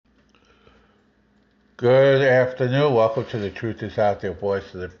Good afternoon. Welcome to the Truth is Out There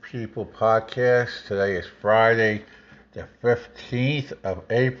Voice of the People podcast. Today is Friday, the 15th of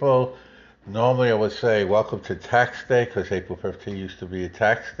April. Normally I would say welcome to tax day because April 15th used to be a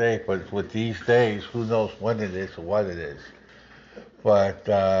tax day, but with these days, who knows when it is or what it is. But,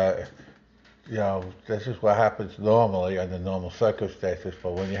 this is what happens normally under normal circumstances.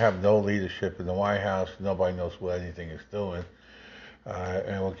 But when you have no leadership in the White House, nobody knows what anything is doing.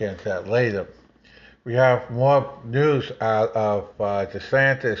 And we'll get into that later. We have more news out of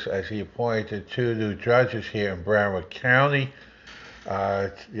DeSantis as he appointed two new judges here in Broward County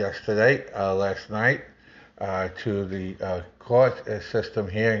last night, to the court system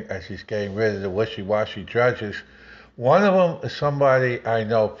here as he's getting rid of the wishy-washy judges. One of them is somebody I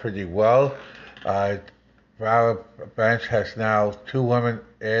know pretty well. Broward bench has now two women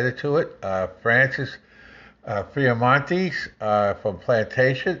added to it. Frances Fiamontes from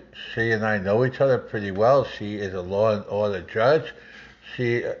Plantation. She and I know each other pretty well. She is a law and order judge.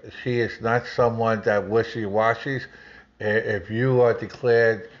 She is not someone that wishy-washies. If you are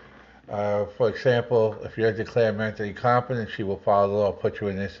declared, for example, if you're declared mentally incompetent, she will follow the law, put you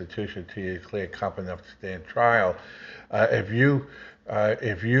in an institution till you're declared competent enough to stand trial. If you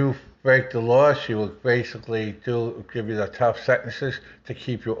break the law, she will basically give you the tough sentences to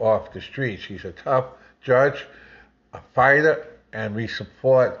keep you off the street. She's a tough judge, a fighter, and we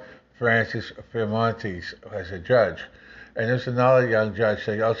support Frances Fiamontes as a judge. And there's another young judge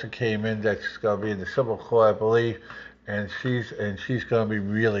that also came in that's going to be in the civil court, I believe, and she's going to be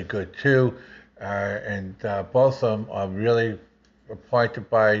really good too. Both of them are really appointed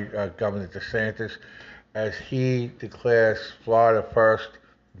by Governor DeSantis as he declares Florida first,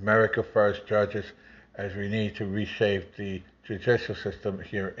 America first judges, as we need to reshape the judicial system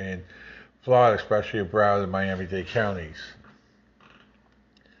here in Florida, especially in Broward and Miami-Dade counties.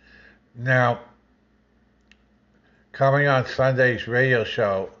 Now, coming on Sunday's radio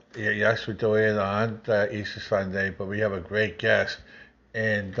show, yes, we're doing it on Easter Sunday, but we have a great guest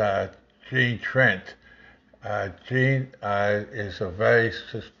in Gene Trent. Gene is a very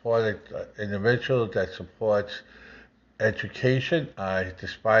supported individual that supports education.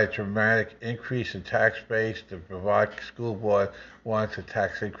 Despite a dramatic increase in tax base, the Brevard School Board wants a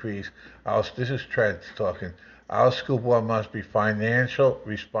tax increase. This is Trent talking. Our school board must be financially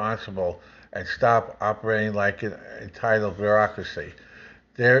responsible and stop operating like an entitled bureaucracy.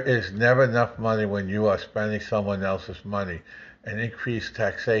 There is never enough money when you are spending someone else's money, and increased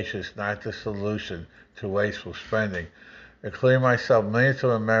taxation is not the solution to wasteful spending. Including myself, millions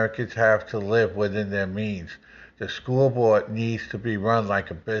of Americans have to live within their means. The school board needs to be run like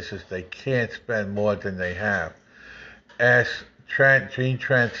a business. They can't spend more than they have. As Gene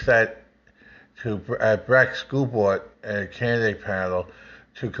Trent said at Breck School Board candidate panel,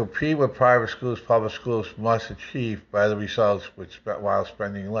 to compete with private schools, public schools must achieve better results while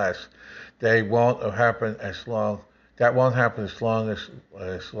spending less. That won't happen as long as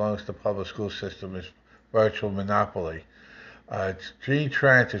the public school system is virtual monopoly. Gene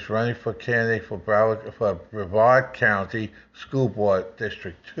Trent is running for candidate for Brevard County School Board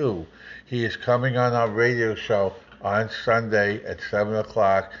District 2. He is coming on our radio show on Sunday at 7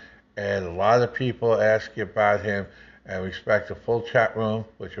 o'clock, and a lot of people are asking about him, and we expect a full chat room,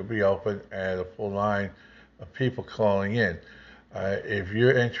 which will be open, and a full line of people calling in. If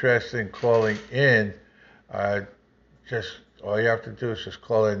you're interested in calling in, just all you have to do is just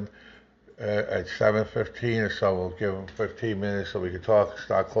call in at 7:15 or so. We'll give them 15 minutes so we can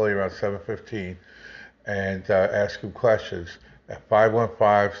start calling around 7:15 and ask them questions at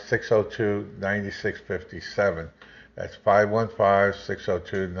 515-602-9657. That's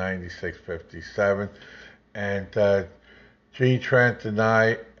 515-602-9657. And Gene Trent and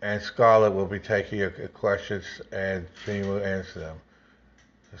I and Scarlett will be taking your questions, and Gene will answer them.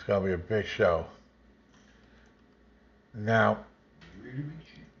 It's going to be a big show. Now,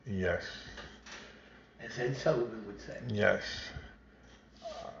 yes. As Ed Sullivan would say. Yes.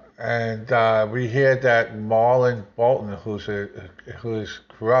 And we hear that Marlon Bolton, who's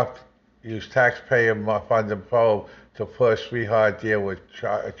corrupt, used taxpayer-funded probe to push sweetheart deal with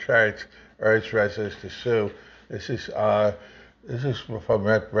Trent, urged residents to sue. This is from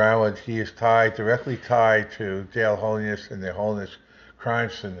Rick Brown. He is directly tied to Dale Holiness and the Holiness Crime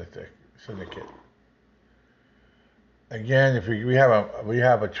Syndicate. Again, if we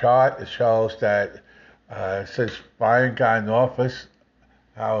have a chart that shows that since Biden got in office,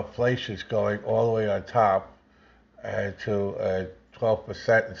 how inflation is going all the way on top to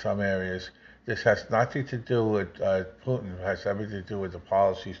 12% in some areas. This has nothing to do with Putin. It has everything to do with the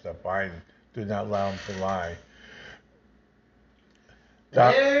policies that Biden do not allow him to lie.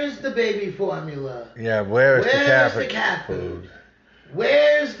 Where's the baby formula? Yeah, where's the Where's cat food?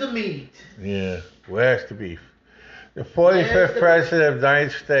 Where's the meat? Yeah, where's the beef? The Where's 45th the- President of the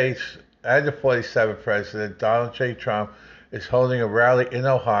United States and the 47th President, Donald J. Trump, is holding a rally in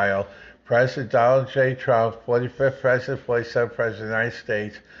Ohio. President Donald J. Trump, 45th President, 47th President of the United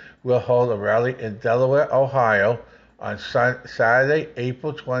States, will hold a rally in Delaware, Ohio on Saturday,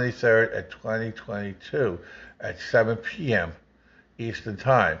 April 23rd at 2022 at 7 p.m. Eastern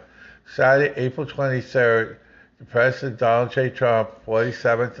Time. Saturday, April 23rd, the President Donald J. Trump,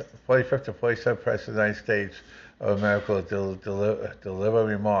 45th and 47th President of the United States of America, will deliver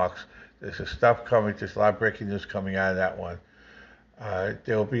remarks. There's stuff coming, there's a lot of breaking news coming out of that one.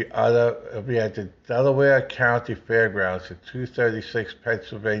 It'll be at the Delaware County Fairgrounds at 236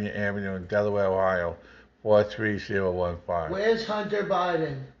 Pennsylvania Avenue in Delaware, Ohio, 43015. Where's Hunter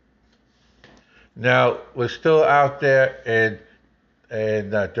Biden? Now, we're still out there in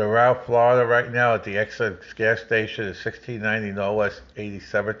Doral, Florida right now at the Exxon gas station at 1690 Northwest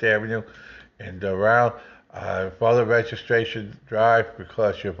 87th Avenue in Doral. Voter registration drive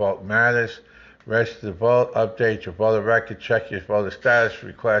because your vote matters. Register to vote, update your voter record, check your voter status,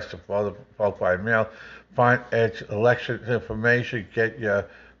 request to vote by mail, find election information, get your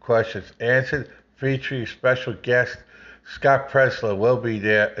questions answered. Featuring special guest Scott Presler will be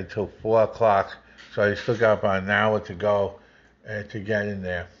there until 4 o'clock, so you still got about an hour to go to get in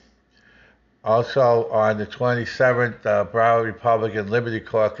there. Also, on the 27th, Broward Republican Liberty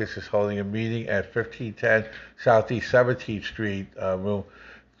Caucus is holding a meeting at 1510 Southeast 17th Street, room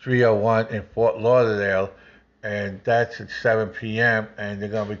 301 in Fort Lauderdale, and that's at 7 p.m., and they're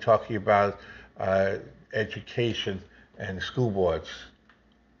going to be talking about education and school boards.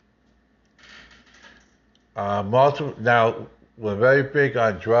 Now, we're very big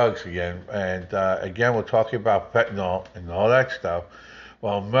on drugs again, and again, we're talking about fentanyl and all that stuff.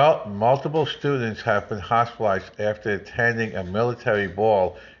 Well, multiple students have been hospitalized after attending a military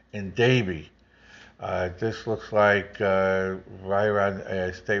ball in Davie. This looks like right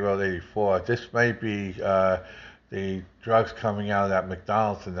around State Road 84. This may be the drugs coming out of that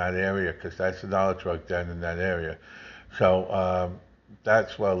McDonald's in that area, because that's another drug den in that area. So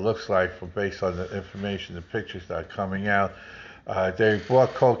that's what it looks like based on the information, the pictures that are coming out. They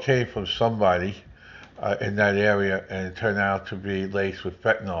bought cocaine from somebody in that area, and it turned out to be laced with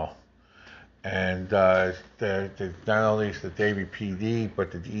fentanyl. And not only is the Davie PD,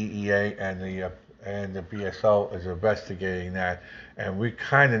 but the DEA and the BSO is investigating that. And we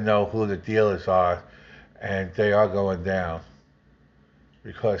kind of know who the dealers are, and they are going down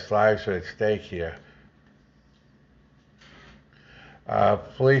because lives are at stake here.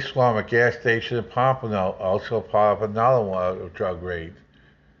 Police swarm a gas station in Pompano, also part of another one, drug raid.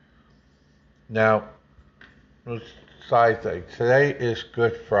 Now, side thing, today is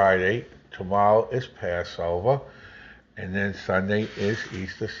Good Friday, tomorrow is Passover, and then Sunday is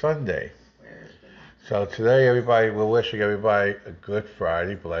Easter Sunday. So today, we're wishing everybody a Good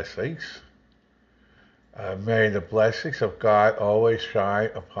Friday, blessings. May the blessings of God always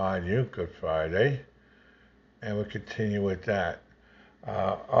shine upon you, Good Friday, and we'll continue with that.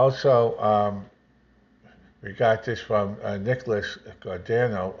 Also, we got this from Nicholas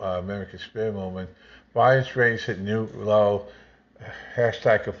Gordano, American Spirit Movement. Biden's rates hit new low,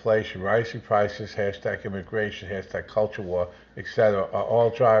 hashtag inflation, rising prices, hashtag immigration, hashtag culture war, etc. are all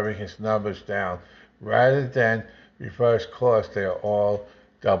driving his numbers down. Rather than reverse course, they are all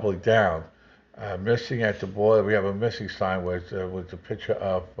doubling down. Missing at the border, we have a missing sign with the picture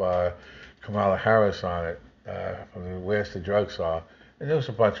of Kamala Harris on it, from Where's the Drugs Are. And there was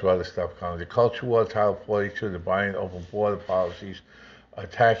a bunch of other stuff coming. The culture war, Title 42, the Biden open border policies,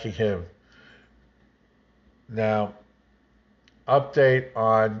 attacking him. Now, update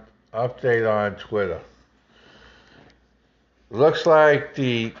on Twitter. Looks like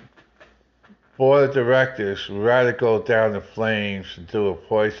the board of directors would rather go down the flames and do a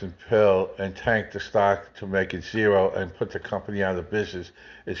poison pill and tank the stock to make it zero and put the company out of business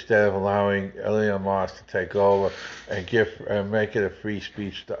instead of allowing Elon Musk to take over and make it a free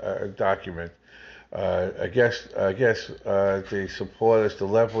speech document. I guess the supporters, the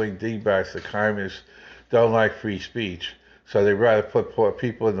left-wing D-backs, the communists don't like free speech, so they'd rather put poor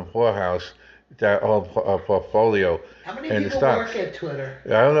people in the poorhouse that own a portfolio. How many and people work at Twitter? I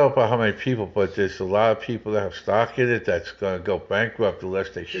don't know about how many people, but there's a lot of people that have stock in it that's going to go bankrupt unless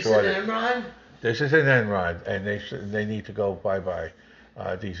they short it. This is Enron? This is an Enron, and they need to go bye-bye,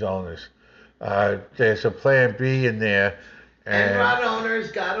 these owners. There's a plan B in there. And Enron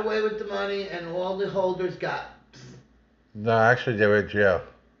owners got away with the money, and all the holders got. No, actually, they were in jail.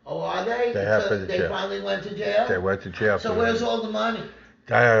 Oh, are they? They have been in They jail. finally went to jail? They went to jail. So where's all the money?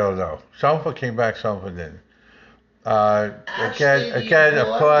 I don't know. Some of it came back, some of it didn't. Actually, Again, the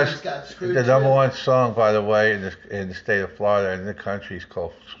of course, Northerners got screwed the number too. one song, by the way, in the state of Florida and the country is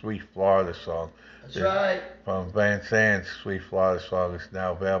called "Sweet Florida Song." That's right. From Van Zandt's "Sweet Florida Song" is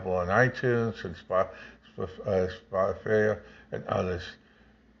now available on iTunes and Spotify and others.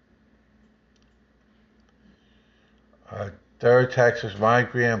 Third Texas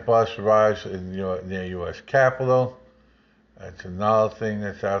migrant bus arrives near U.S. Capitol. That's another thing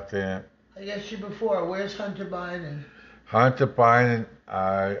that's out there. I guess you before. Where's Hunter Biden? Hunter Biden,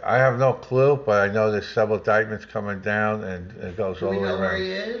 I have no clue, but I know there's several indictments coming down, and it goes Do all we the way know around. where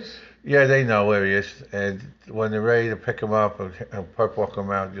he is? Yeah, they know where he is, and when they're ready to pick him up and perp walk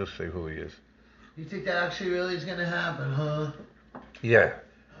him out, you'll see who he is. You think that actually really is going to happen, huh? Yeah,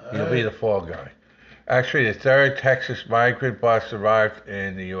 he'll be the fall guy. Actually, the third Texas migrant bus arrived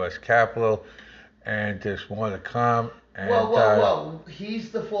in the U.S. Capitol, and there's more to come. And, whoa.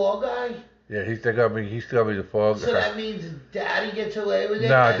 He's the fall guy? Yeah, he's gonna be the fall guy. So that means Daddy gets away with it?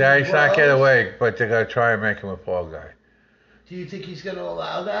 No, Daddy's not getting Rose? away, but they're gonna try and make him a fall guy. Do you think he's going to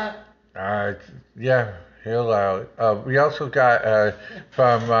allow that? Yeah, he'll allow it. We also got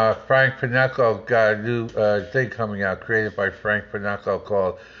from Frank Pinocchio, got a new thing coming out, created by Frank Pinocchio,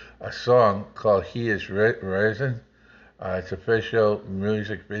 called a song called "He Is Risen." It's official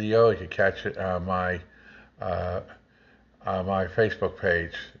music video. You can catch it on my Facebook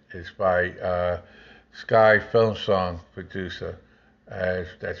page. It's by Sky Film Song producer.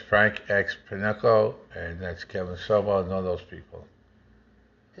 That's Frank X Pinocchio, and that's Kevin Sobel, and all those people.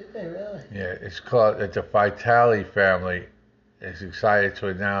 Did they really? Yeah, it's called the Vitale family is excited to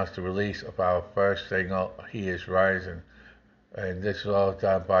announce the release of our first single, "He Is Rising," and this is all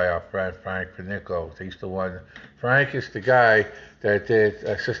done by our friend Frank Pinocchio. He's the one. Frank is the guy that did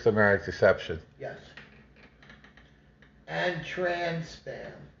Systematic Deception. Yes. And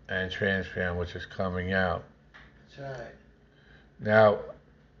Transfam. And Transfam, which is coming out. That's right. Now,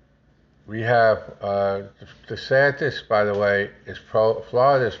 we have DeSantis, by the way,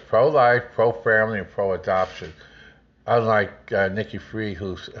 Florida's pro-life, pro-family, and pro-adoption. Unlike Nikki Fried,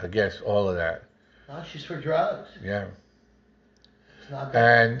 who's against all of that. Oh, she's for drugs. Yeah. It's not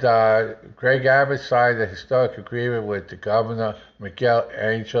bad. And Greg Abbott signed a historic agreement with the governor, Miguel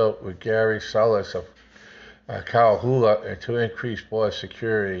Angel Ruggieri Solis of Coahuila, to increase border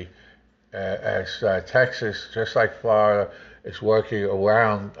security as Texas, just like Florida, is working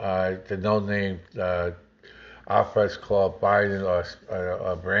around the no-name offense called Biden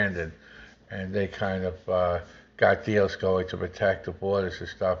or Brandon, and they kind of got deals going to protect the borders and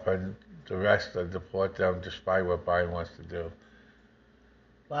stuff, and the rest deport them despite what Biden wants to do.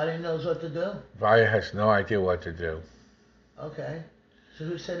 Biden knows what to do? Biden has no idea what to do. Okay. So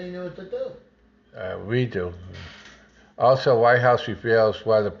who said he knew what to do? We do. Also, White House reveals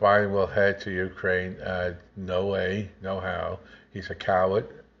whether Biden will head to Ukraine. No way, no how. He's a coward,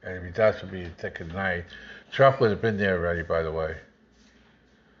 and if he does, it'll be a thick of night. Trump would have been there already, by the way.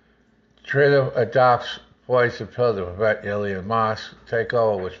 Twitter adopts poison pill to prevent Elon Musk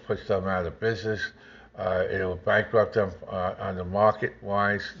takeover, which puts them out of business. It will bankrupt them on the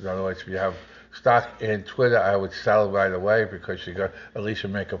market-wise. In other words, if you have stock in Twitter, I would sell it right away because at least you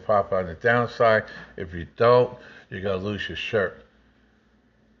make a profit on the downside. If you don't, you're going to lose your shirt.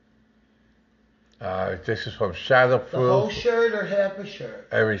 This is from Shadowproof. The whole shirt or half a shirt?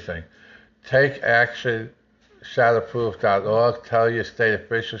 Everything. Take action. Shadowproof.org. Tell your state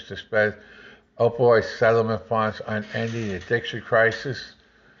officials to spend opioid settlement funds on ending the addiction crisis.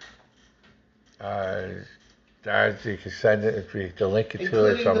 You can send it if you can link it to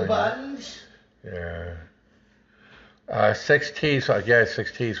it. Including the buttons? Yeah. 6 teens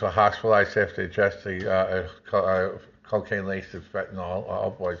were hospitalized after ingesting cocaine-laced fentanyl,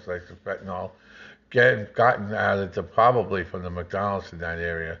 or opioids-laced fentanyl, gotten out of probably from the McDonald's in that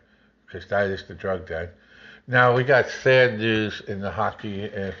area, because that is the drug den. Now, we got sad news in the hockey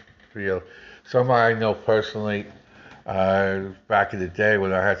field. Somebody I know personally, back in the day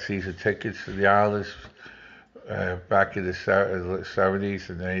when I had season tickets to the Islanders, back in the 70s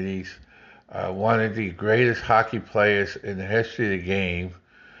and 80s, one of the greatest hockey players in the history of the game.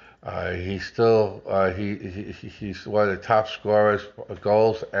 He's still he's one of the top scorers,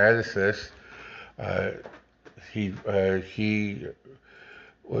 goals and assists. He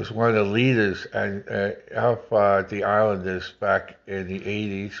was one of the leaders of the Islanders back in the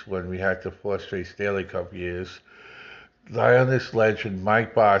 80s when we had the 4 straight Stanley Cup years. The Islanders legend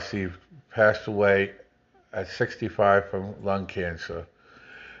Mike Bossy passed away at 65 from lung cancer.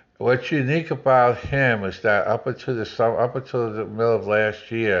 What's unique about him is that up until the middle of last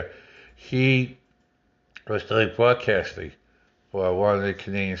year, he was doing broadcasting for one of the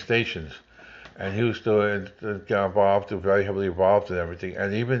Canadian stations. And he was doing, got involved, very heavily involved in everything.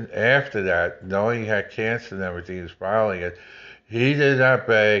 And even after that, knowing he had cancer and everything, he was battling it, he did not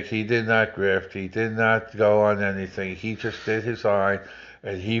beg, he did not grift, he did not go on anything. He just did his line,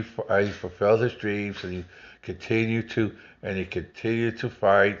 and he fulfilled his dreams, and he continued to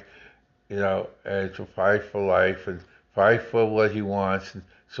fight, and to fight for life, and fight for what he wants, and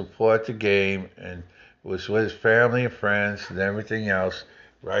support the game, and was with his family and friends and everything else,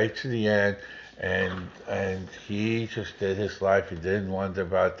 right to the end. And he just did his life. He didn't wonder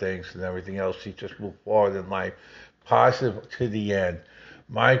about things and everything else. He just moved forward in life, positive to the end.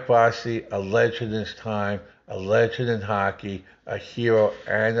 Mike Bossy, a legend in his time, a legend in hockey, a hero,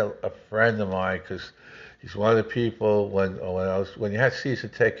 and a friend of mine, because he's one of the people when you had season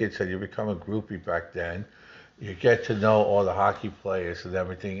tickets and you become a groupie back then, you get to know all the hockey players and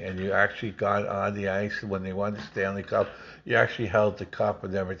everything, and you actually got on the ice when they won the Stanley Cup. You actually held the cup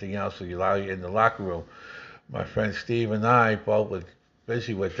and everything else, so you allow you in the locker room. My friend Steve and I both were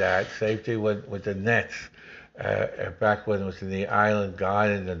busy with that. Same thing with the Nets. Back when it was in the Island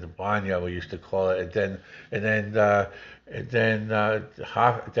Garden and the Barnyard, we used to call it, and then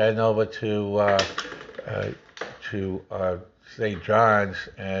over to St. John's,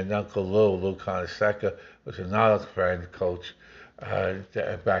 and Uncle Lou Conaseca was another friend, coach,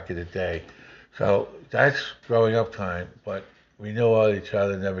 back in the day. So that's growing up time, but we knew all each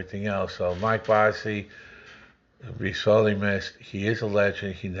other and everything else. So Mike Bossy will be sorely missed. He is a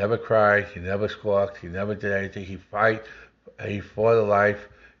legend. He never cried. He never squawked. He never did anything. He fought a life.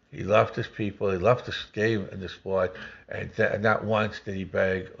 He loved his people. He loved the game and the sport, and not once did he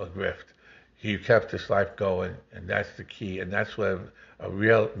beg or grift. He kept his life going, and that's the key, and that's what a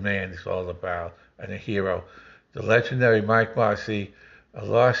real man is all about, and a hero. The legendary Mike Bossy, a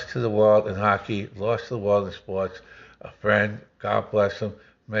loss to the world in hockey, lost to the world in sports, a friend. God bless him.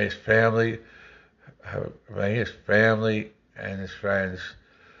 May his family and his friends,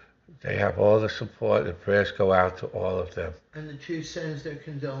 they have all the support, and prayers go out to all of them. And the truth sends their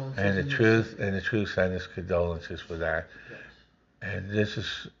condolences. And the truth sends his condolences for that. Yes. And this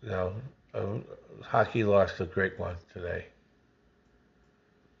is, hockey lost a great one today.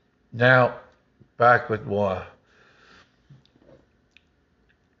 Now, back with more.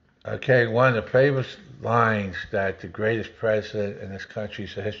 Okay, one of the famous lines that the greatest president in this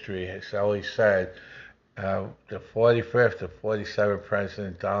country's history has always said, the 45th or 47th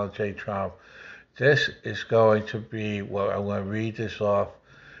president, Donald J. Trump, this is going to be, well, I'm going to read this off,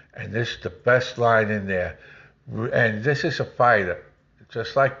 and this is the best line in there. And this is a fighter,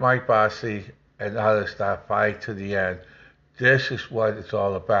 just like Mike Bossy and others that fight to the end. This is what it's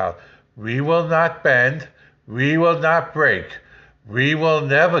all about. We will not bend. We will not break. We will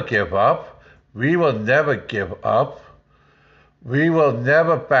never give up. We will never give up. We will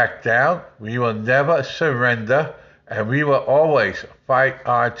never back down. We will never surrender. And we will always fight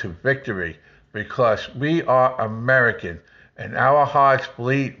on to victory, because we are American and our hearts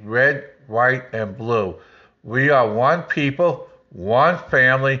bleed red, white, and blue. We are one people, one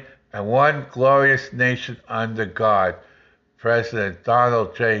family, and one glorious nation under God. President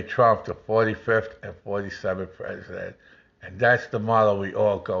Donald J. Trump, the 45th and 47th president. And that's the model we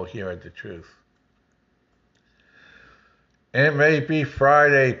all go here at The Truth. It may be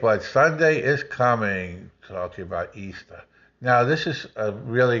Friday, but Sunday is coming, talking about Easter. Now, this is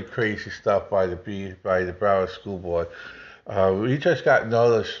really crazy stuff by the Broward School Board. We just got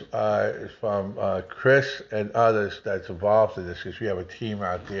notice from Chris and others that's involved in this, because we have a team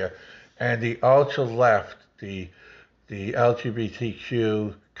out there. And the ultra-left, the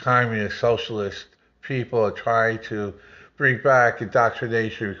LGBTQ, communist, socialist people are trying to bring back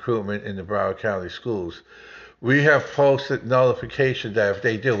indoctrination recruitment in the Broward County schools. We have posted notification that if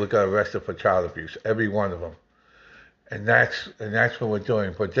they do, we're going to arrest them for child abuse, every one of them. And that's what we're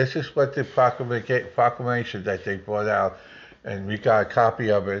doing. But this is what the proclamation that they brought out, and we got a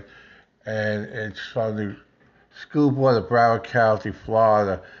copy of it, and it's from the School Board of Broward County,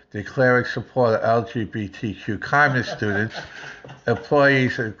 Florida, declaring support of LGBTQ communist students,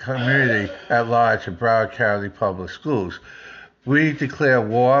 employees, and community at large in Broward County Public Schools. We declare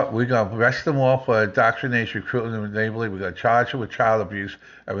war. We're going to arrest them all for indoctrination, recruitment, and enabling. We're going to charge them with child abuse,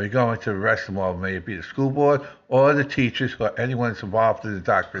 and we're going to arrest them all. May it be the school board or the teachers or anyone that's involved in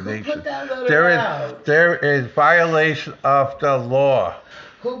indoctrination. Who put that letter out? They're in violation of the law.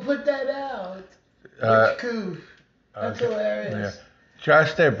 Who put that out? Which coup? That's hilarious. Yeah.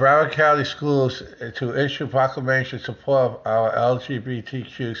 Just in Broward County schools to issue proclamation in support of our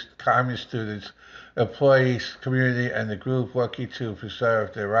LGBTQ communist students, employees, community, and the group working to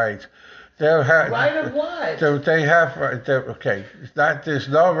preserve their rights. Right of what? They have, okay, there's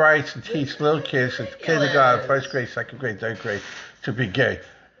no rights to teach little kids in kindergarten, first grade, second grade, third grade to be gay.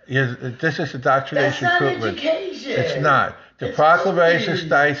 This is indoctrination That's not recruitment. education. It's not. The proclamation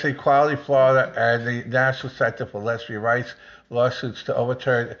states Equality Florida and the National Center for Lesbian Rights lawsuits to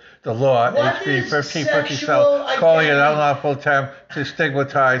overturn the law, HB 1557, calling it an unlawful attempt to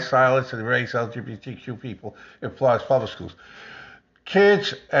stigmatize, silence, and erase LGBTQ people in Florida's public schools.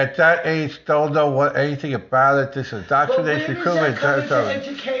 Kids at that age don't know anything about it. This is indoctrination recruitment.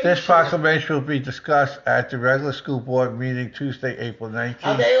 This proclamation will be discussed at the regular school board meeting Tuesday, April 19th.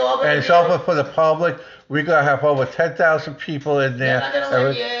 Are they all and it's open for the public. We're gonna have over 10,000 people in there. They're not gonna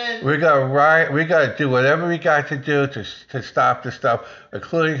let you in. We're gonna riot. We gotta do whatever we got to do to stop this stuff,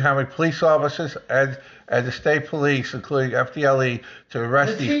 including having police officers and the state police, including FDLE, to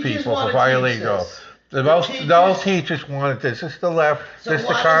arrest these people for violating laws. No teachers wanted this. This is the left. So this is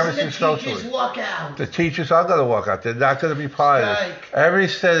the communists and socialists. Walk out? The teachers are going to walk out. They're not going to be part of it. Every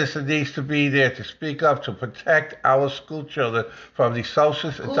citizen needs to be there to speak up to protect our school children from the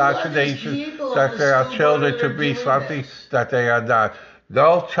socialist indoctrination that they are children to be something that they are not.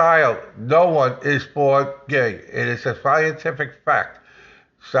 No child, no one is born gay. It is a scientific fact.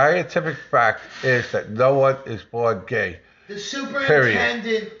 Scientific fact is that no one is born gay. The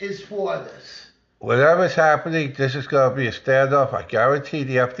superintendent is for this. Whatever's happening, this is going to be a standoff. I guarantee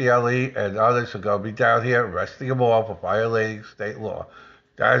the FDLE and others are going to be down here arresting them all for violating state law.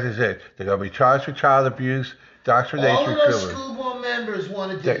 That is it. They're going to be charged with child abuse, indoctrination. All of those school board members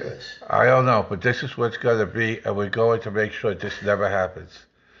want to do this. I don't know, but this is what's going to be, and we're going to make sure this never happens.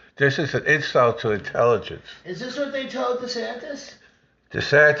 This is an insult to intelligence. Is this what they told DeSantis?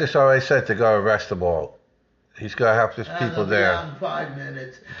 DeSantis already said they're going to arrest them all. He's going to have his people there. In 5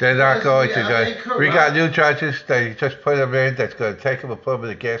 minutes. They're not going to go. We got new judges. They just put them in. That's going to take them and put them in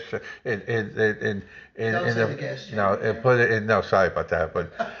the gas put it in. No, sorry about that.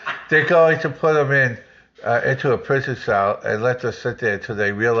 But they're going to put them in into a prison cell and let them sit there until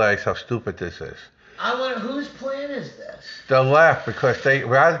they realize how stupid this is. I wonder whose plan is this? The left, because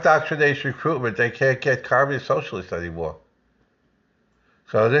around indoctrination recruitment, they can't get communist socialists anymore.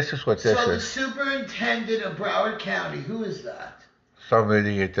 So this is what this is. So the superintendent of Broward County, who is that? Some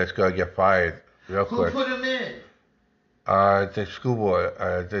idiot that's going to get fired real quick. Who put him in? The school board,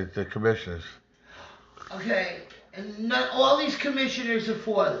 the commissioners. Okay, and not all these commissioners are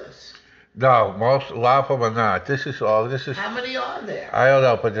for this. No, a lot of them are not. This is. How many are there? I don't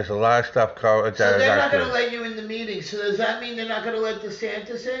know, but there's a lot of stuff covered. So they're not going to let you in the meeting. So does that mean they're not going to let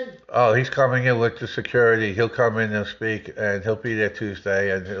DeSantis in? Oh, he's coming in with the security. He'll come in and speak, and he'll be there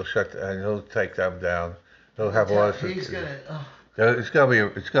Tuesday, and he'll take them down. He'll have orders. He's going to. Oh. It's gonna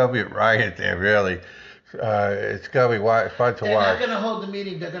be a riot there, really. It's gonna be fun to watch. They're not going to hold the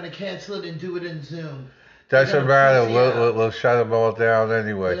meeting. They're going to cancel it and do it in Zoom. Doesn't matter. We'll shut them all down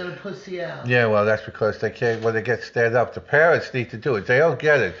anyway. They're gonna pussy out. Yeah, well, that's because they can't. When they get stand up, the parents need to do it. They don't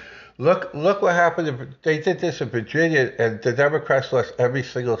get it. Look what happened. They did this in Virginia, and the Democrats lost every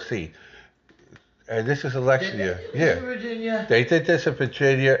single seat. And this is election year. Yeah. Virginia. They did this in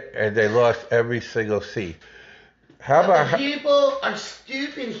Virginia, and they lost every single seat. The people are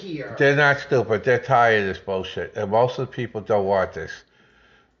stupid here. They're not stupid. They're tired of this bullshit, and most of the people don't want this.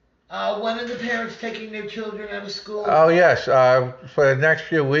 When are the parents taking their children out of school? Oh, yes. For the next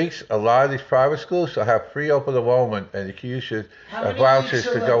few weeks, a lot of these private schools will have free open enrollment, and you can use your vouchers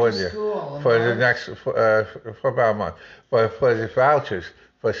to go in there for about a month. But for the vouchers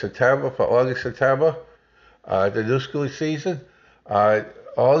for August, September, the new school season,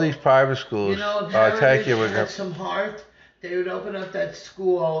 all these private schools are taking with some heart. They would open up that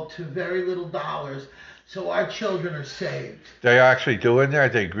school to very little dollars. So our children are saved. They're actually doing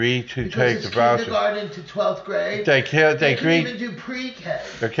that. They agreed to take the vouchers. Kindergarten to 12th grade. They can even do pre-K.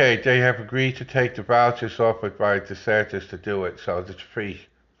 Okay, they have agreed to take the vouchers offered by DeSantis to do it, so it's free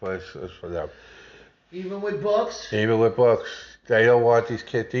for them. Even with books? Even with books. They don't want these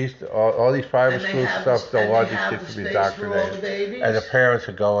kids, all these private school stuff don't want these kids to be indoctrinated. And the parents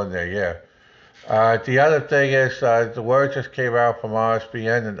are going there, yeah. The other thing is, the word just came out from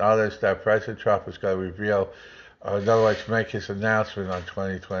RSBN and others that President Trump is going to reveal, in other words, make his announcement on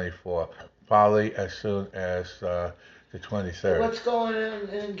 2024, probably as soon as the 23rd. What's going on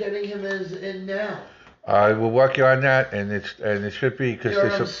in getting him in now? We're working on that, and it should be because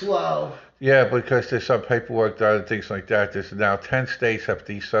there's slow. Yeah, because there's some paperwork done and things like that. There's now 10 states have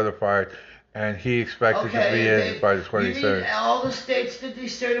decertified. And he expected to be in by the 23rd. You need all the states to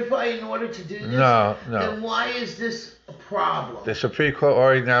decertify in order to do this? No. Then why is this a problem? The Supreme Court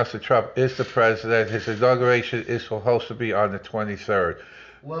already announced that Trump is the president. His inauguration is supposed to be on the 23rd.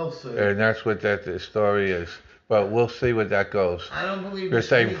 We'll see. And that's what the story is. But we'll see what that goes. I don't believe the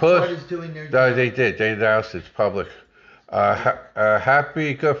Supreme Court is doing their job. No, they did. They announced it's public.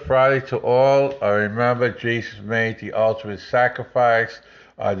 Happy Good Friday to all. Remember, Jesus made the ultimate sacrifice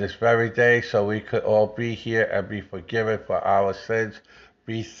on this very day so we could all be here and be forgiven for our sins.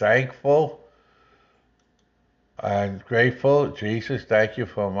 Be thankful and grateful. Jesus, thank you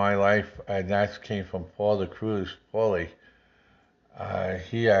for my life. And that came from Paul the Cruz, Paulie.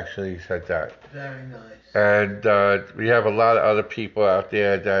 He actually said that. Very nice. And we have a lot of other people out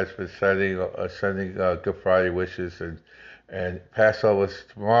there that's been sending Good Friday wishes, and Passover's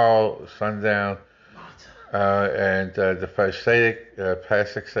tomorrow, sundown, and the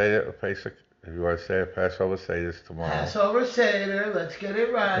Pesach Seder, if you want to say it, Passover Seder is tomorrow. Passover Seder, let's get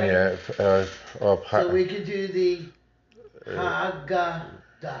it right. Yeah. So we could do the Haggadah.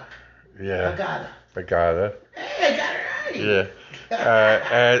 Yeah. Haggadah. Hey, I got it right. Yeah.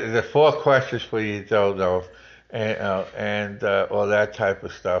 And the 4 questions for you don't know, and all that type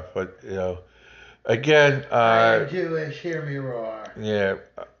of stuff. But again, I am Jewish. Hear me roar. Yeah.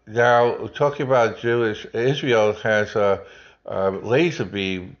 Now talking about Jewish, Israel has a laser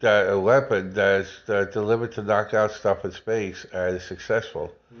beam, a weapon that's delivered to knock out stuff in space, and is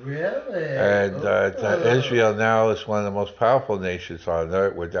successful. Really? And Israel now is one of the most powerful nations on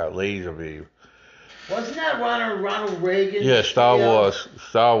earth with that laser beam. Wasn't that Ronald Reagan? Yeah, Star Wars.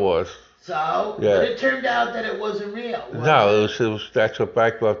 So, yeah. But it turned out that it wasn't real. No, it was that's what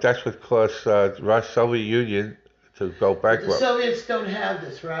bankrupt. That's what caused Soviet Union to go bankrupt. But the Soviets don't have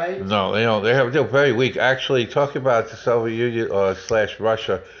this, right? No, they don't. They're very weak. Actually, talking about the Soviet Union /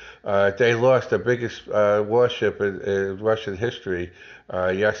 Russia, they lost the biggest warship in Russian history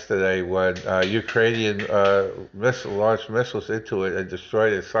yesterday when Ukrainian launched missiles into it and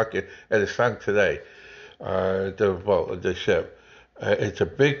destroyed it, sunk it, and it sunk today. The ship. It's a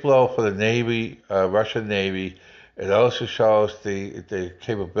big blow for the Navy, Russian Navy. It also shows the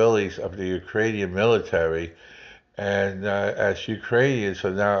capabilities of the Ukrainian military. And as Ukrainians,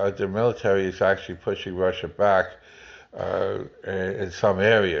 so now the military is actually pushing Russia back in some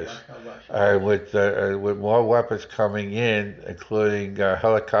areas. With more weapons coming in, including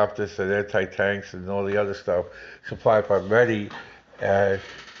helicopters and anti-tanks and all the other stuff supplied by Ready,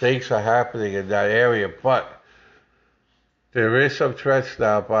 things are happening in that area. But there is some threats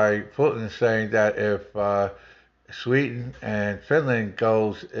now by Putin saying that if Sweden and Finland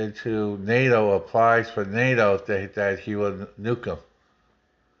goes into NATO, applies for NATO, that he will nuke them.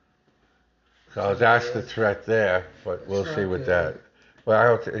 So that's the threat there, but we'll see with that.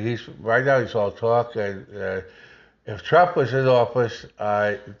 But right now he's all talk, and if Trump was in office,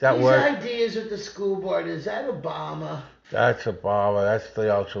 These ideas with the school board, is that Obama? That's Obama. That's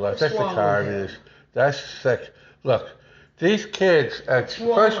the ultra-left. That's the communist. That's sick. Look, these kids. First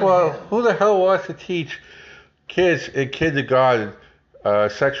of all, who the hell wants to teach kids in kindergarten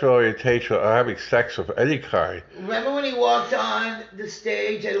sexual orientation or having sex of any kind? Remember when he walked on the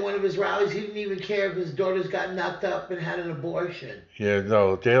stage at one of his rallies? He didn't even care if his daughters got knocked up and had an abortion. Yeah,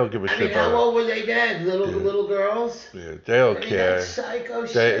 no, they don't give a shit about it. How old were they then? Little girls? Yeah, they don't care. That's psycho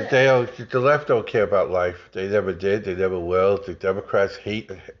shit. The left don't care about life. They never did. They never will. The Democrats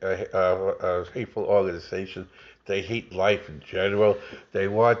hate hateful organizations. They hate life in general. They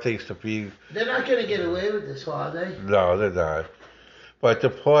want things to be. They're not going to get away with this, are they? No, they're not. But the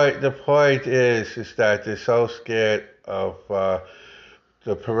point is that they're so scared of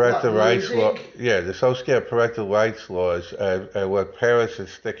the parental rights law. Yeah, they're so scared of parental rights laws, and when parents are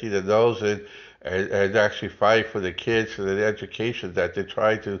sticking their nose in and actually fight for the kids and their education, that they're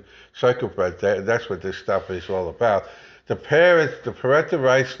trying to circumvent that. And that's what this stuff is all about. The parental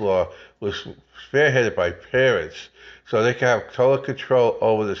rights law was spearheaded by parents, so they can have total control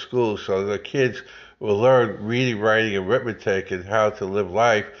over the schools, so the kids will learn reading, writing, and arithmetic, and how to live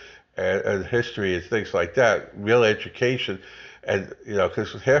life, and history, and things like that. Real education, and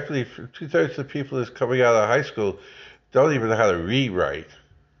because 2/3 of the people that's coming out of high school don't even know how to read right,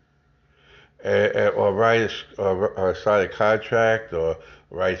 or write or sign a contract, or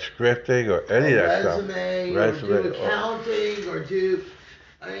write scripting, or any of that stuff. Resume, or do accounting, or do.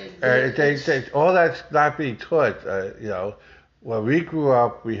 All that's not being taught. When we grew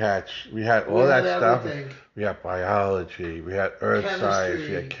up, we had all that stuff. We had biology, we had earth science,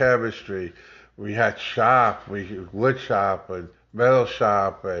 we had chemistry, we had wood shop and metal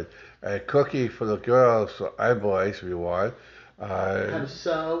shop, and cooking for the girls and boys if you want. How to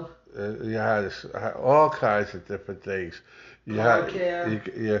sew. You had all kinds of different things. You had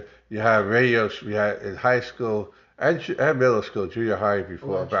radios. We had in high school and middle school, junior high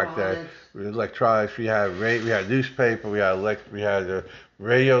before back then. Electronics. We had newspaper. We had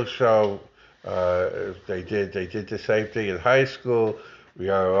radio show. They did the same thing in high school. We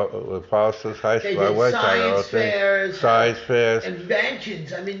are with Paulson's High School. They I did went to science fairs, science fairs,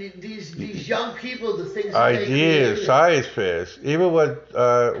 inventions. I mean, these young people, the things that ideas, they created. science fairs. Even when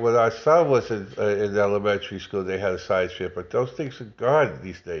our son was in elementary school, they had a science fair. But those things are gone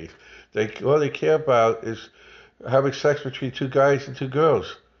these days. All they care about is having sex between two guys and two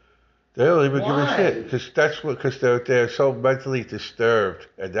girls. They don't even give a shit because they're so mentally disturbed,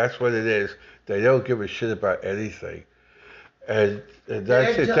 and that's what it is. They don't give a shit about anything, and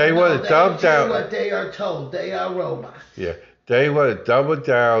that's it. They want to dumb down what they are told. They are robots. Yeah, they want to dumb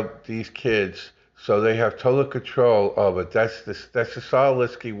down these kids so they have total control of it. That's the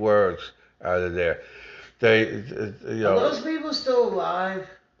Solinsky words out of there. Are those people still alive?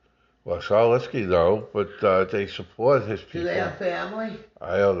 Well, Solinsky, no, but they support his people. Do they have family?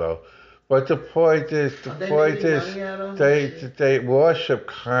 I don't know. But the point is, they worship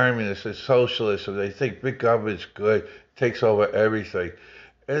communists and socialism. They think big government's good, takes over everything.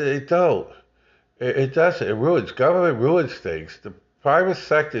 And it don't. It doesn't. It ruins. Government ruins things. The private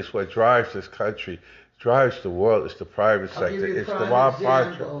sector is what drives this country, drives the world. It's the private sector. It's the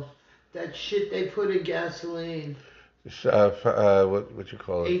example. That shit they put in gasoline. What you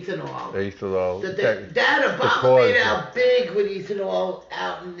call it? Ethanol. Ethanol. That Obama made out big with ethanol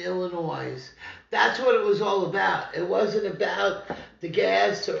out in Illinois. That's what it was all about. It wasn't about the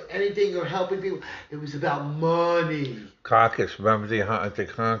gas or anything or helping people. It was about money. Caucus, remember the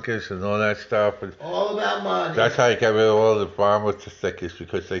caucus and all that stuff? And all about money. That's how you got rid of all the farmer stickers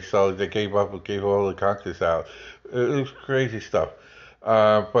because they gave all the caucus out. It was crazy stuff.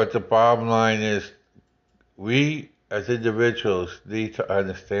 But the bottom line is, we as individuals need to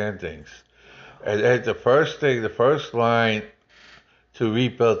understand things. And the first line to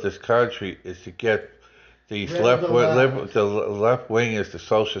rebuild this country is to get these the left wingers, the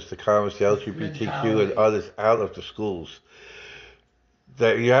socialists, the communists, the LGBTQ, and others out of the schools.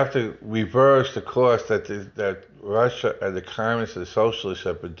 That you have to reverse the course that Russia and the communists and the socialists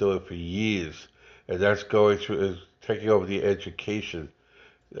have been doing for years, and that's taking over the education,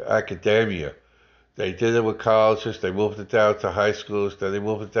 the academia. They did it with colleges. They moved it down to high schools. Then they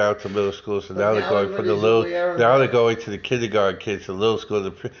moved it down to middle schools. And now they're going for Now they're going to the kindergarten kids, the little school,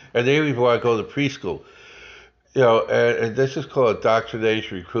 and they even want to go to preschool. And this is called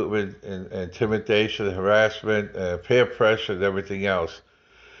indoctrination, recruitment, and intimidation, harassment, peer pressure, and everything else.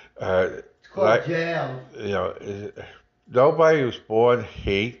 It's called jail. Nobody was born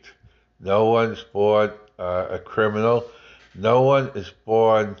hate. No one's born a criminal. No one is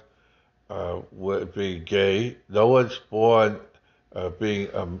born being gay. No one's born being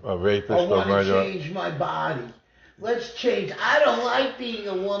a rapist or murderer. I want to change my body. Let's change. I don't like being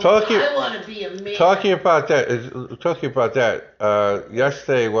a woman. I want to be a man. Talking about that.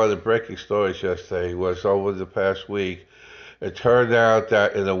 Yesterday, one of the breaking stories yesterday was over the past week. It turned out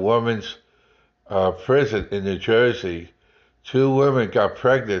that in a woman's prison in New Jersey, 2 women got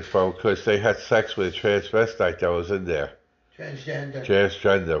pregnant because they had sex with a transvestite that was in there.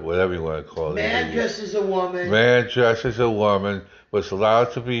 Transgender, whatever you want to call it. Man dressed as a woman. Man dressed as a woman was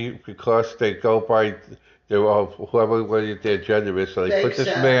allowed to be, because they go by whoever their gender is. So they put this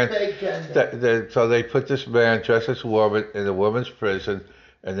man. So they put this man dressed as a woman in a woman's prison,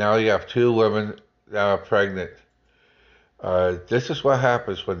 and now you have 2 women that are pregnant. This is what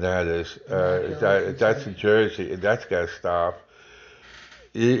happens when that is. That's in Jersey, and that's got to stop.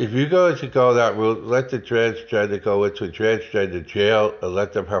 If you're going to go that route, let the transgender go into a transgender jail and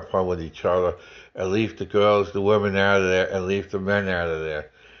let them have fun with each other, and leave the women out of there, and leave the men out of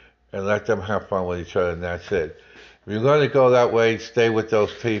there, and let them have fun with each other, and that's it. If you're going to go that way, stay with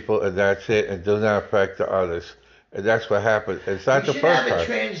those people, and that's it, and do not affect the others. And that's what happened. It's not the first time. We should have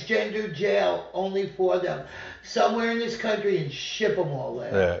a transgender jail only for them, somewhere in this country, and ship them all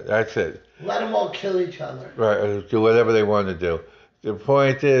there. Yeah, that's it. Let them all kill each other. Right, do whatever they want to do. The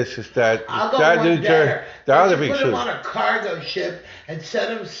point is that New Jersey, put them on a cargo ship and set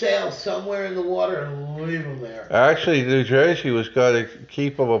them sail somewhere in the water and leave them there. Actually, New Jersey was going to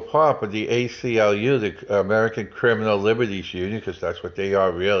keep them apart, but the ACLU, the American Criminal Liberties Union, because that's what they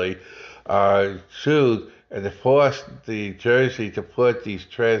are really, sued and forced the Jersey to put these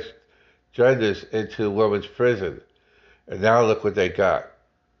transgenders into women's prison. And now look what they got.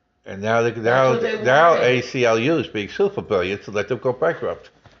 And now ACLU is being sued for billions to let them go bankrupt.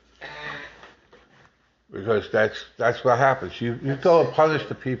 Because that's what happens. You go and punish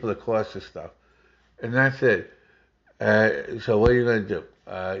the people that cause this stuff. And that's it. So what are you going to do?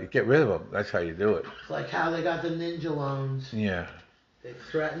 You get rid of them. That's how you do it. It's like how they got the ninja loans. Yeah. They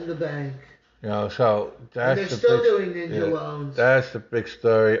threatened the bank. So and they're that's the still big, doing ninja loans. that's the big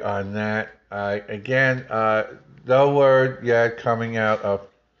story on that. Again, no word yet coming out of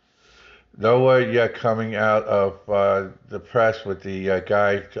the press with the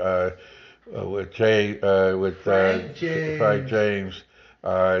guy with Frank James. Frank James.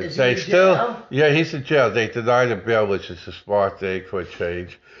 Is They he in still, jail? yeah, he's in jail. They denied him bail, which is a smart thing for a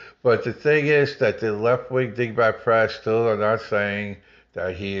change. But the thing is that the left-wing dingbat press still are not saying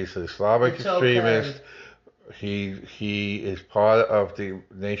that he is an Islamic It's extremist. okay. He is part of the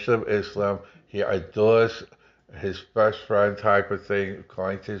Nation of Islam. He adores his best friend type of thing,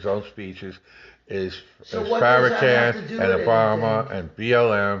 according to his own speeches, is Farrakhan and Obama and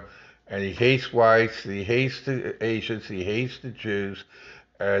BLM. And he hates whites, he hates the Asians, he hates the Jews,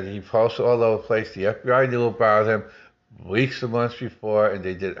 and he posts all over the place. The FBI knew about him weeks and months before, and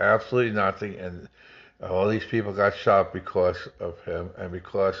they did absolutely nothing. And all these people got shot because of him and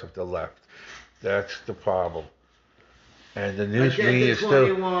because of the left. That's the problem. And the news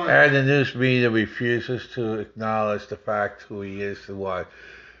media refuses to acknowledge the fact who he is and what.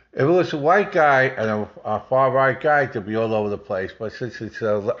 If it was a white guy and a far right guy, they'd be all over the place. But since it's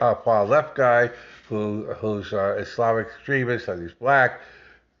a far left guy who's Islamic extremist and he's black,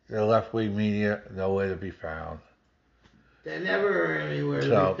 the left wing media nowhere to be found. They're never anywhere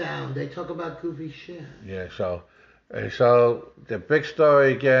to be found. They talk about goofy shit. Yeah, so the big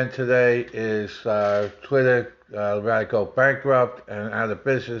story again today is Twitter rather go bankrupt and out of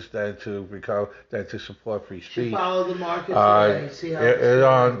business than to support free speech. Follow the market today. See how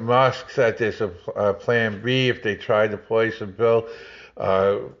Elon Musk said there's a plan B if they try the poison pill.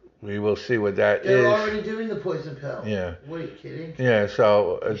 We will see what that They're already doing the poison pill. Yeah. What are you kidding? Yeah.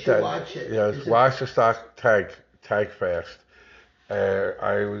 So you should watch it. Yeah. Watch the stock tag fast.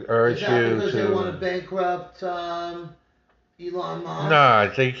 I would urge you because they want to bankrupt Elon Musk?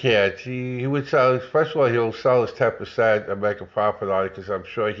 No, they can't. He would sell. First of all, he'll sell his 10% and make a profit on it because I'm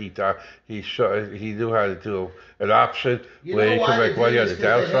sure he knew how to do an option where you can make money on the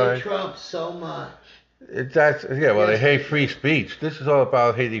downside. They hate Trump so much. They hate free speech. This is all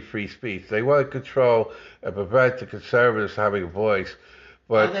about hating free speech. They want to control and prevent the conservatives having a voice.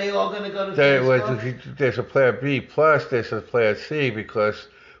 But are they all going to go to Facebook? There's a plan B, plus there's a plan C because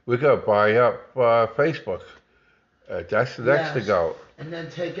we're going to buy up Facebook. That's the next to go. And then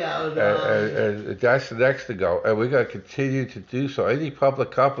take out... and that's the next to go. And we're going to continue to do so. Any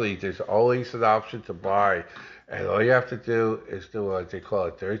public company, there's always an option to buy. And all you have to do is do what they call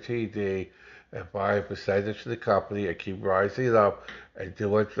a 13D and buy a percentage of the company and keep rising it up and do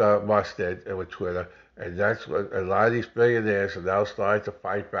what Musk did with Twitter. And that's what a lot of these billionaires are now starting to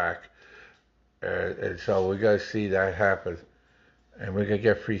fight back. And so we're going to see that happen. And we're going to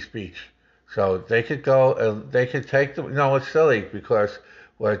get free speech. So they could go and they could take the... No, it's silly because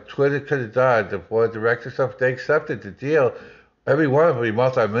what Twitter could have done, the board of directors, if they accepted the deal, every one of them would be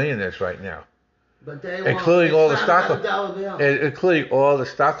multimillionaires right now. But they including all the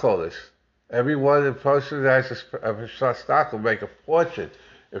stockholders. Every one of the person that has a stock will make a fortune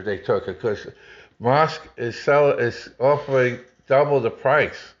if they took it because Musk is offering double the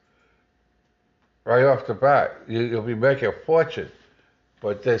price right off the bat. You'll be making a fortune.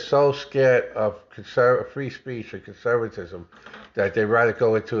 But they're so scared of free speech and conservatism that they rather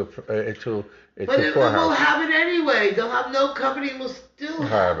go into poorhouse. But they'll have it anyway. They'll have no company will still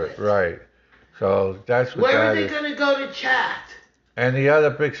have it. Right. So that's what. Where are they going to go to chat? And the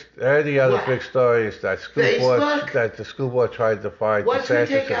other big story is that the school board tried to find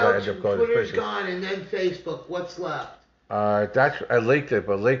DeSantis and end up going to prison. Twitter's gone, and then Facebook. What's left? That's LinkedIn,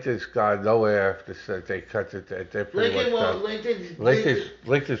 but LinkedIn's gone nowhere after they cut it. They're pretty much done.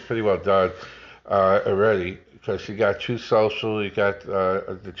 LinkedIn's pretty well done already because you got Truth Social, you got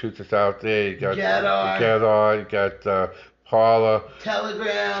the Truth is Out There, you got GetR, you got Parler,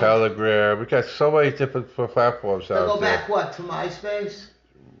 Telegram. We got so many different platforms out there. Go back to MySpace?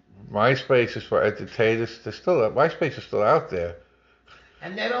 MySpace is for entertainers. MySpace is still out there.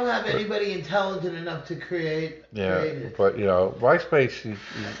 And they don't have anybody intelligent enough to create it. But MySpace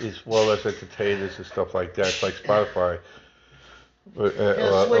is more or less entertainers and stuff like that. It's like Spotify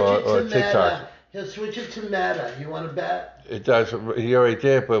or TikTok. He'll switch it to Meta. You want to bet? It does. He already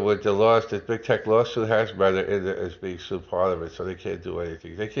did, but with the big tech lawsuit has Meta in it as being sued part of it, so they can't do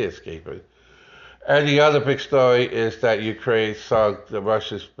anything. They can't escape it. And the other big story is that Ukraine sunk the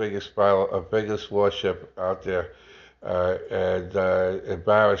Russia's biggest warship out there. And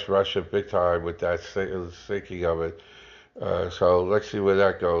embarrassed Russia big time with that sinking of it. So let's see where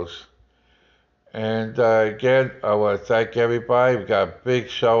that goes. And again, I want to thank everybody. We got a big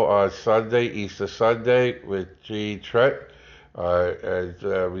show on Sunday, Easter Sunday, with Gene Trent. and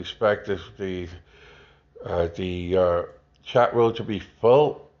respect the chat room to be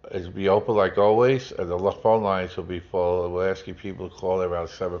full. It'll be open like always, and the phone lines will be full. And we're asking people to call around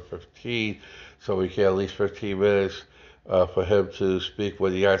 7:15, so we get at least 15 minutes for him to speak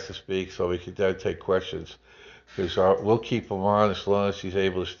when he has to speak, so we can then take questions. Because we'll keep him on as long as he's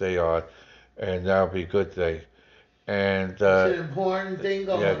able to stay on, and that'll be a good thing. And it's an important thing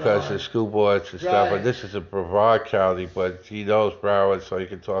going on. Yeah, because the school boards and stuff. And this is a Brevard County, but he knows Broward, so he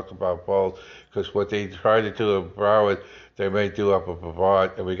can talk about both. Because what they try to do in Broward, they may do up in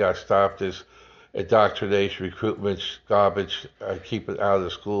Brevard, and we got to stop this indoctrination, recruitment, garbage, keep it out of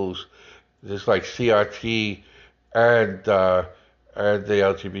the schools. Just like CRT and the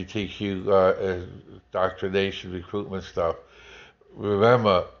LGBTQ indoctrination, recruitment stuff.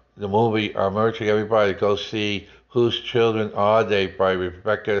 Remember the movie, I'm urging everybody to go see Whose Children Are They by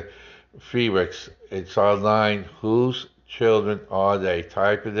Rebecca Friedrichs. It's online. Whose Children Are They?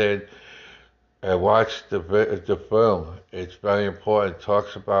 Type it in and watch the film. It's very important. It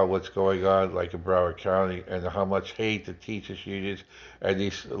talks about what's going on, like in Broward County, and how much hate the teachers' unions and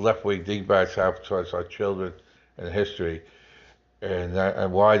these left-wing dingbats have towards our children and history,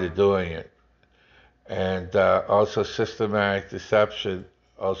 and why they're doing it. And also systematic deception.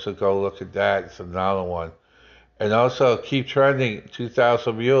 Also go look at that. It's another one. And also keep trending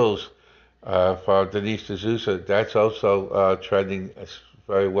 2,000 Mules from Denise D'Souza. That's also trending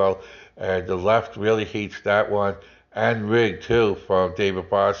very well. And the left really hates that one. And Rig, too, from David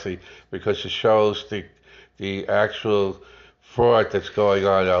Bossy, because it shows the actual fraud that's going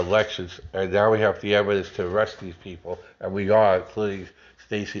on in our elections. And now we have the evidence to arrest these people. And we are, including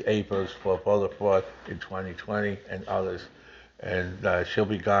Stacey Abrams for voter fraud in 2020 and others. And she'll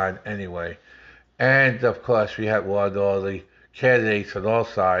be gone anyway. And, of course, we have all the candidates on all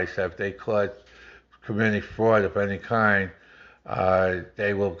sides that if they caught committing fraud of any kind,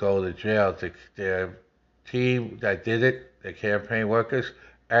 they will go to jail. The team that did it, the campaign workers,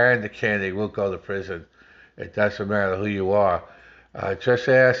 and the candidate will go to prison. It doesn't matter who you are. Just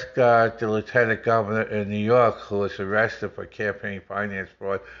ask the lieutenant governor in New York who was arrested for campaign finance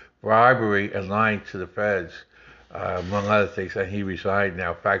fraud, bribery, and lying to the feds. Among other things, and he resigned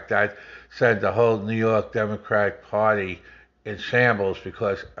now. In fact, that sent the whole New York Democratic Party in shambles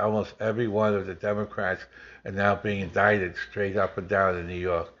because almost every one of the Democrats are now being indicted straight up and down in New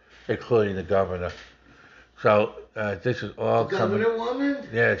York, including the governor. So this is all coming. Governor woman?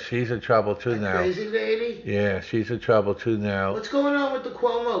 Yeah, she's in trouble too now. Crazy lady? Yeah, she's in trouble too now. What's going on with the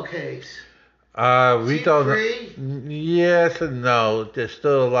Cuomo case? We don't know. Yes and no. There's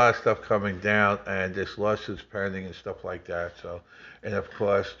still a lot of stuff coming down, and there's lawsuits pending and stuff like that. So, and of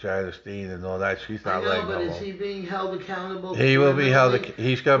course, Janice Dean and all that. She's not letting go. But is he being held accountable? He will be held.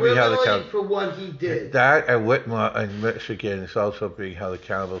 He's going to be held accountable for what he did. That and Whitmer in Michigan is also being held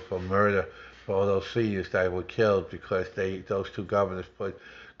accountable for murder for all those seniors that were killed because those two governors put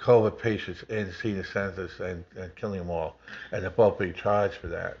COVID patients in senior centers and killing them all, and they're both being charged for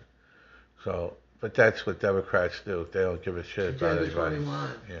that. So, but that's what Democrats do. They don't give a shit about anybody.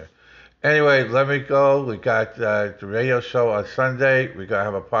 Yeah. Anyway, let me go. We got the radio show on Sunday. We're gonna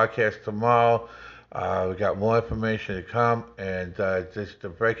have a podcast tomorrow. We got more information to come, and just the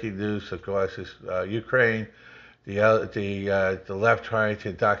breaking news, of course, is Ukraine, the left trying to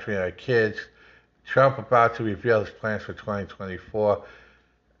indoctrinate our kids, Trump about to reveal his plans for 2024,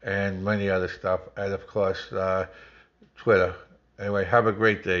 and many other stuff, and of course, Twitter. Anyway, have a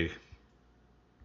great day.